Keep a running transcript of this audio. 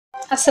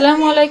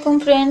আসসালামু আলাইকুম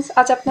ফ্রেন্ডস,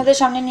 আজ আপনাদের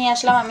সামনে নিয়ে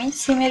আসলাম আমি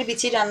সিমের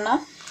বিচি রান্না।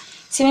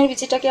 সিমের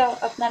বিচিটাকে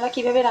আপনারা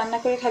কিভাবে রান্না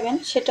করে খাবেন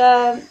সেটা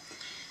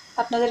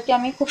আপনাদেরকে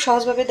আমি খুব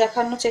সহজভাবে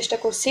দেখানোর চেষ্টা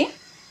করছি।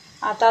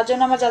 আর তার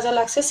জন্য আমার যা যা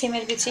লাগছে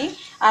সিমের বিচি,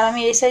 আর আমি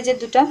এই সাইজের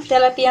দুটো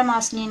তেলাপিয়া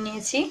মাছ নিয়ে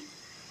নিয়েছি।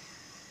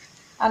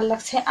 আর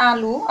লাগছে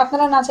আলু,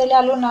 আপনারা না চাইলে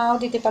আলু নাও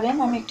দিতে পারেন,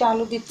 আমি একটু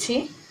আলু দিচ্ছি।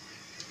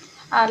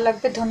 আর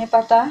লাগবে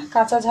ধনেপাতা,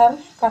 কাঁচা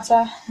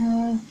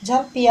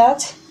ঝাল পেঁয়াজ,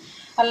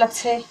 আর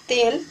লাগছে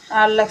তেল,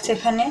 আর লাগছে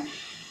এখানে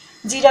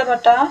জিরা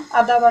বাটা,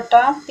 আদা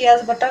বাটা, পেঁয়াজ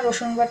বাটা,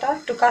 রসুন বাটা,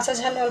 একটু কাঁচা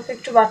ঝাল অল্প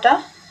একটু বাটা,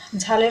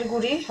 ঝালের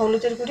গুঁড়ি,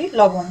 হলুদের গুঁড়ি,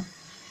 লবণ।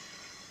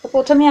 তো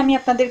প্রথমে আমি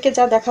আপনাদেরকে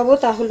যা দেখাবো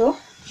তা হলো,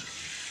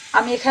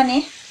 আমি এখানে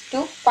একটু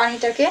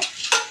পানিটাকে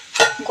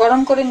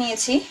গরম করে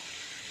নিয়েছি,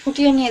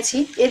 ফুটিয়ে নিয়েছি।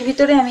 এর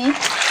ভিতরে আমি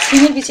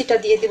সিমের বিচিটা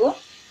দিয়ে দেব।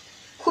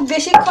 খুব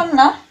বেশিক্ষণ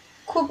না,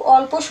 খুব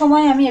অল্প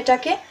সময় আমি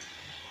এটাকে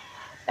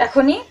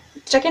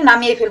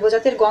নামিয়ে ফেলবো,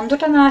 যাতে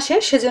গন্ধটা না আসে,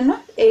 সেজন্য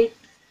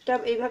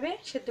এইভাবে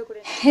সেদ্ধ করে।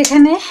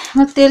 এখানে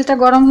আমার তেলটা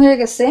গরম হয়ে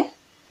গেছে।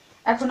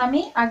 এখন আমি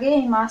আগে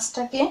এই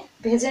মাছটাকে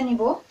ভেজে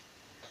নিব।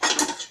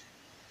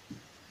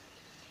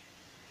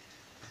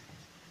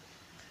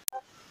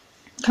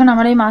 এখন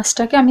আমার এই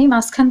মাছটাকে আমি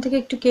মাঝখান থেকে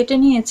একটু কেটে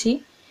নিয়েছি,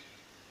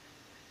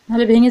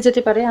 নাহলে ভেঙে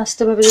যেতে পারে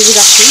আস্তেভাবে যদি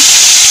রাখি।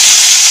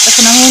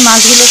 এখন আমি এই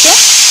মাছগুলোকে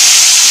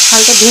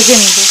হালকা ভেজে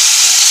নিব।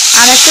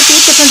 আর একটা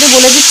টিপস আপনাদের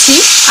বলে দিচ্ছি,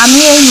 আমি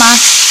এই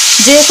মাছ,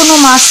 যে কোনো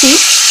মাছই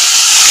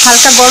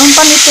হালকা গরম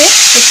পানিতে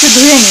একটু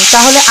ধুয়ে নিই,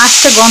 তাহলে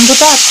আস্তে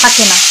গন্ধটা আর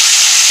থাকে না।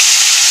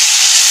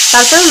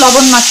 তারপরে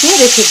লবণ মাখিয়ে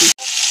রেখে দিই।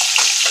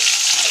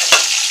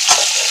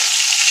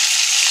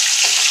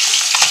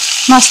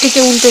 মাছটিকে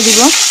উল্টে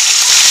দিব।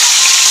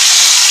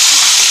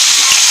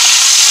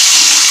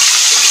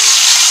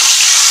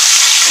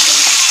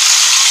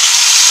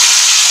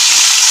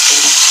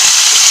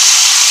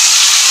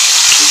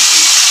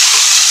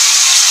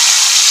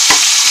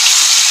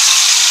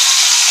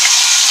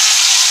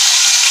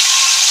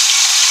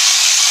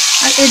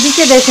 আর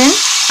এদিকে দেখেন,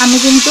 আমি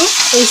কিন্তু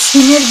এই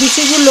সিমের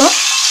বিচিগুলো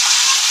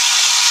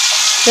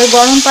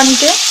গরম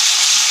পানিতে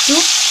একটু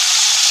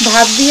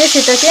ভাপ দিয়ে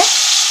সেটাকে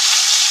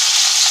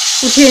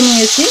উঠিয়ে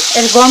নিয়েছি।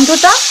 এর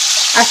গন্ধটা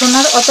এখন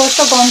আর অত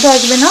একটা গন্ধ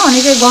আসবে না।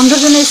 অনেকে গন্ধের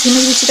জন্য এই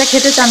সিমের বিচিটা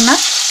খেতে চান না,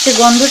 সেই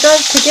গন্ধটা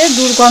থেকে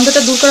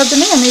গন্ধটা দূর করার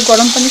জন্য আমি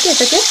গরম পানিতে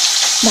এটাকে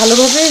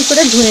ভালোভাবে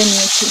করে ধুয়ে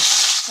নিয়েছি।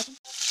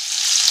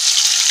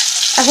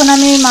 এখন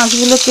আমি এই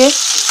মাছগুলোকে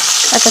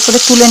একটা করে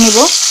তুলে নিব।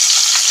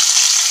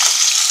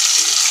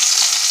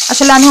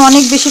 আসলে আমি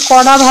অনেক বেশি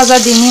কড়া ভাজা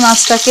দিইনি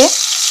মাছটাকে,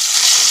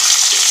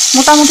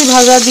 মোটামুটি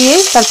ভাজা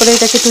দিয়েই তারপরে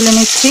এটাকে তুলে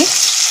নিচ্ছি।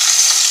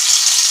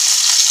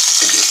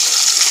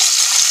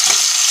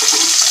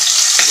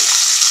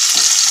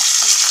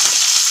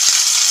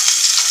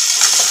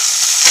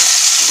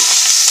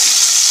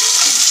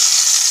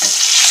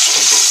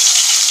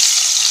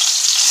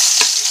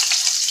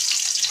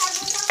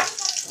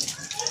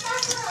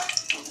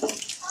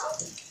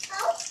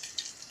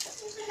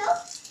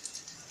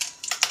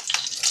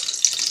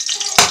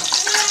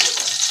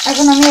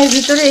 এখন আমি এর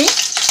ভিতরেই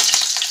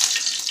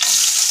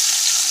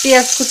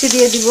পেঁয়াজ কুচি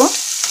দিয়ে দিব,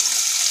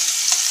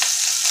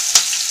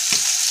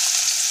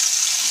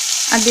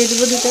 আর দিয়ে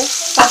দিব দুটো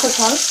কাঁচা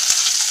ঝাল।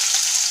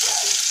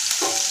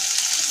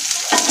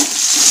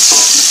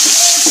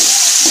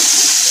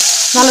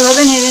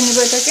 ভালোভাবে নেড়ে নেব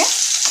এটাকে।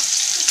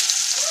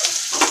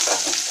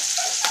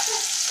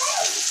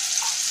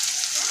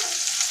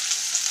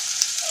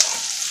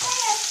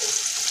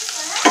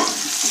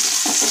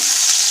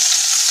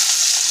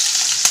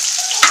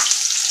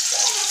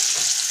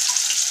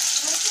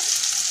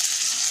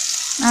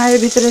 আর এর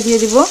ভিতরে দিয়ে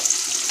দিব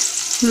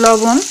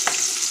লবণ,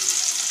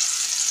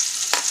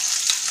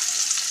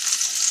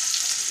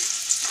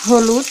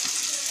 হলুদ,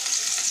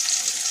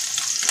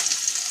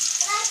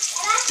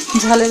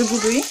 ঝালের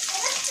গুঁড়ি,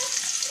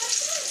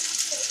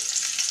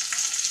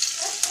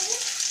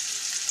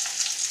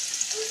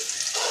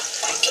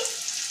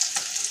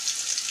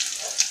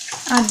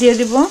 আর দিয়ে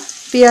দিব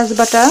পেঁয়াজ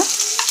বাটা,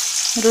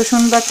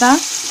 রসুন বাটা,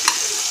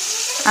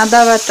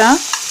 আদা বাটা,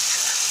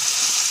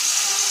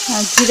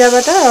 আর জিরা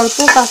বাটা, অল্প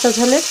কাঁচা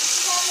ঝালের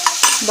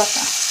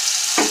বাটা।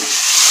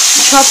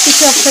 সব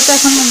কিছু একসাথে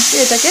এখন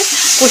এটাকে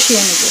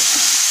কষিয়ে নেব।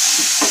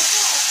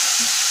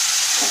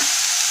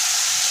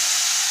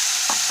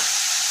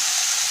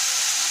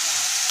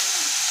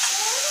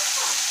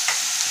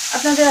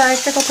 আপনাদের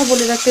আরেকটা কথা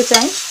বলে রাখতে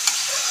চাই,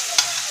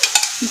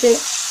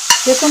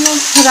 যে কোনো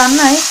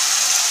রান্নায়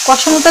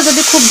কষানোটা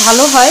যদি খুব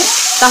ভালো হয়,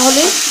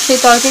 তাহলে সেই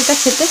তরকারিটা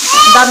খেতে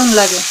দারুণ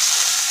লাগে।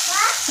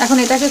 এখন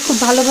এটাকে খুব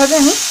ভালোভাবে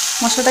আমি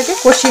মশলাটাকে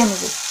কষিয়ে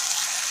নেব।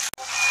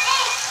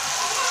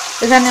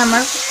 এখানে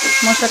আমার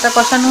মশলাটা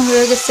কষানো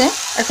হয়ে গেছে।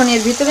 এখন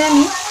এর ভিতরে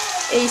আমি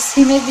এই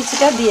সিমের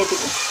বিচিটা দিয়ে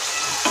দেব।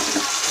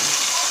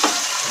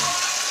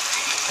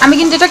 আমি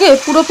কিন্তু এটাকে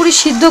পুরোপুরি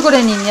সিদ্ধ করে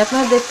নিইনি,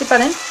 আপনারা দেখতে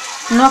পারেন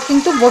নখ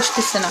কিন্তু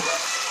বসতেছে না।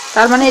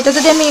 তার মানে এটা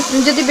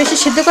যদি বেশি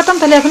সিদ্ধ করতাম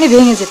তাহলে এখনই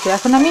ভেঙে যেত।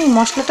 এখন আমি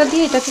মশলাটা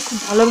দিয়ে এটাকে খুব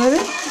ভালোভাবে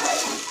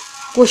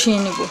কষিয়ে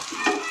নেব।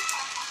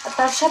 আর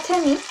তার সাথে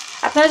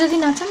আপনারা যদি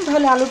না চান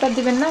তাহলে আলুটা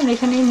দিবেন না, আমি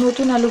এখানে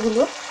নতুন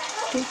আলুগুলো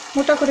একটু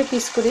মোটা করে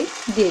পিস করে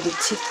দিয়ে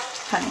দিচ্ছি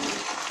এখানে।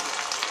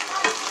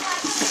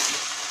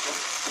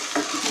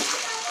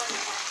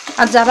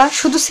 আর যারা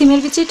শুধু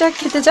সিমের বিচিটা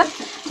খেতে চান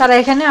তারা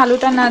এখানে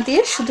আলুটা না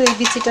দিয়ে শুধু এই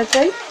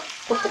বিচিটাটাই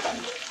করতে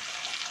পারেন।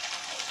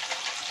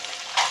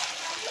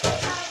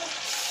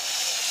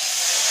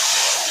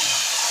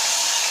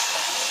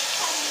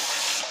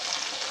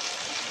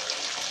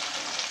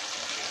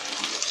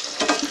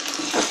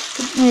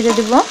 নেড়ে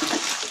দেব,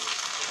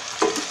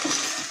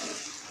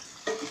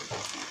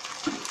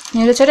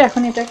 নেড়ে চেড়ে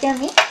এখন এটাকে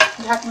আমি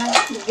ঢাকনা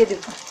ঢেকে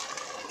দেব।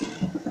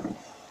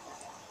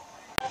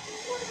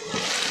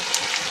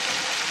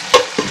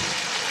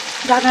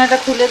 ঢাকনাটা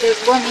খুলে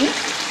দেখবো আমি।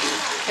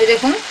 এই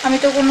দেখুন আমি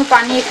তো কোনো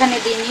পানি এখানে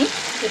দিইনি,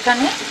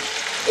 এখানে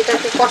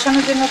এটাকে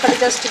কষানোর জন্য খালি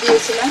জাস্ট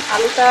দিয়েছিলাম।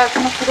 আলুটা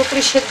এখনো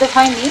পুরোপুরি সেদ্ধ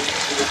হয়নি,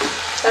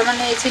 তার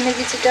মানে এই সিমের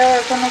বিচিটা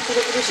এখনো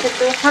পুরোপুরি সেদ্ধ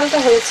হালকা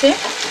হয়েছে।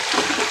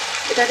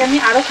 এটাকে আমি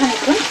আরও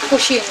খানিকক্ষণ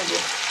কষিয়ে নেব।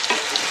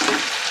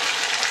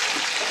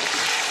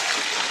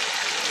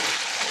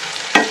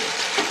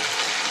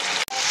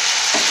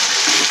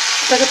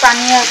 এটাকে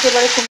পানি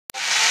একেবারে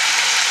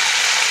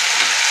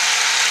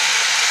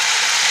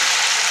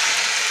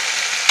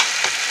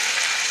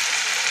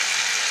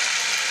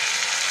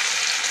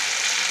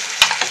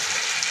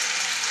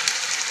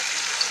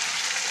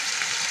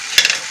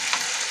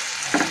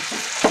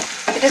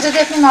এটা যদি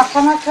আপনি মাখা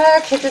মাখা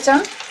খেতে চান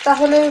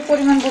তাহলে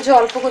পরিমাণ বুঝে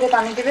অল্প করে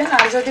পানি দেবেন।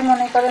 আর যদি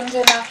মনে করেন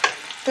যে না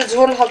একটু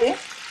ঝোল হবে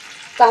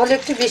তাহলে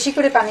একটু বেশি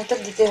করে পানিটা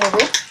দিতে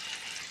হবে।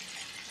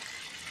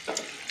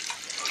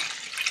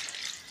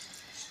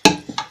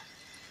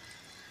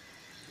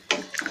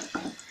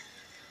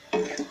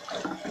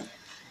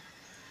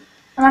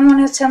 আমার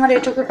মনে হচ্ছে আমার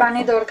এটুকু পানি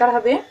দরকার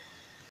হবে।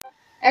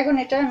 এখন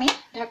এটা আমি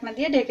ঢাকনা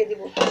দিয়ে ঢেকে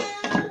দিব।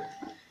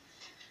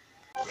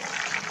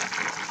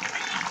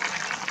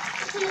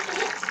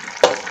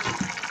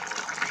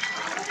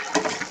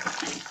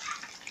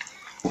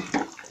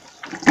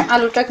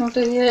 আলুটা কিন্তু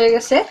হয়ে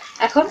গেছে।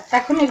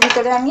 এখন এর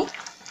ভিতরে আমি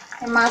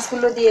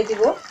মাছগুলো দিয়ে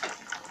দিব।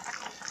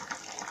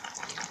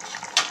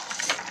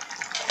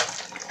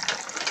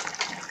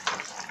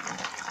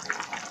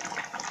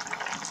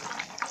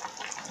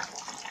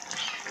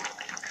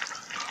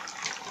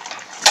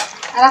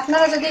 আর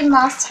আপনারা যদি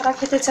মাছ ছাড়া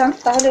খেতে চান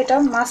তাহলে এটা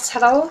মাছ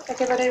ছাড়াও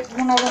একেবারে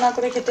ভুনা ভুনা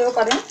করে খেতেও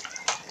পারেন।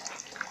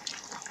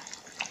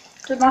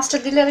 তো মাছটা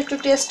দিলে আর একটু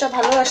টেস্টটা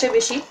ভালো আসে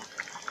বেশি।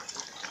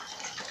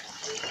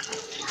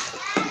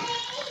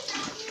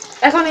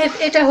 এখন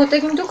এটা হতে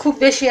কিন্তু খুব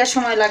বেশি আর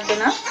সময় লাগবে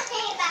না।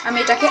 আমি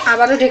এটাকে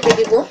আবারও ঢেকে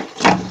দিব।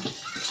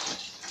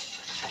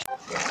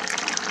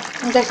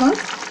 দেখুন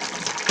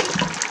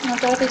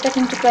মোটামুটি এটা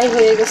কিন্তু প্রায়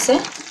হয়ে গেছে।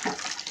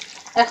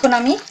 এখন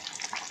আমি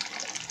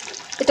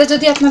এটা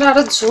যদি আপনারা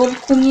আরও ঝোল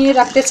কমিয়ে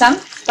রাখতে চান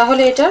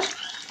তাহলে এটার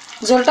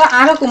ঝোলটা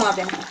আরও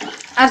কমাবেন।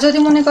 আর যদি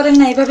মনে করেন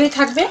না এভাবেই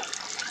থাকবে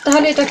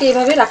তাহলে এটাকে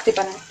এভাবে রাখতে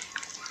পারেন।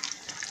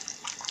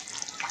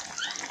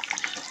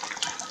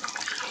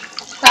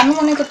 আমি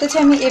মনে করতেছি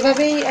আমি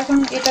এভাবেই এখন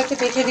এটাকে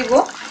রেখে দিব।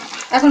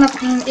 এখন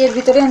এর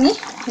ভিতরে আমি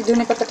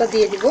ধনেপাতাটা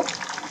দিয়ে দিব।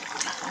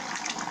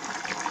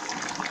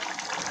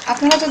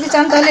 আপনারা যদি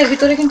চান তাহলে এর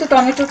ভিতরে কিন্তু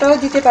টমেটোটাও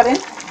দিতে পারেন,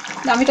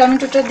 আমি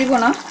টমেটোটা দিব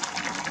না।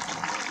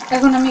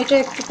 এখন আমি এটা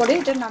একটু পরে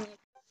এটা নামিয়ে।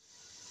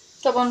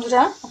 তো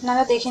বন্ধুরা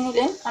আপনারা দেখে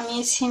নিলেন আমি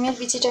এই সিমের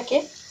বিচিটাকে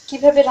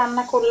কিভাবে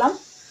রান্না করলাম।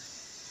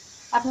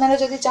 আপনারা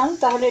যদি চান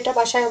তাহলে এটা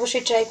বাসায়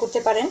অবশ্যই ট্রাই করতে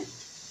পারেন।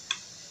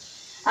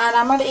 আর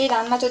আমার এই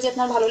রান্না যদি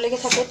আপনার ভালো লেগে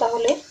থাকে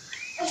তাহলে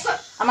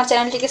আমার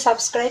চ্যানেলটিকে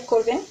সাবস্ক্রাইব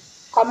করবেন,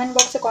 কমেন্ট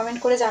বক্সে কমেন্ট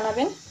করে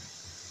জানাবেন।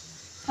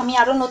 আমি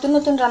আরও নতুন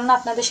নতুন রান্না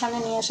আপনাদের সামনে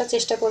নিয়ে আসার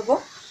চেষ্টা করব।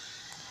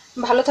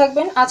 ভালো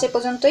থাকবেন, আজ এ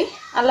পর্যন্তই।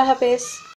 আল্লাহ হাফেজ।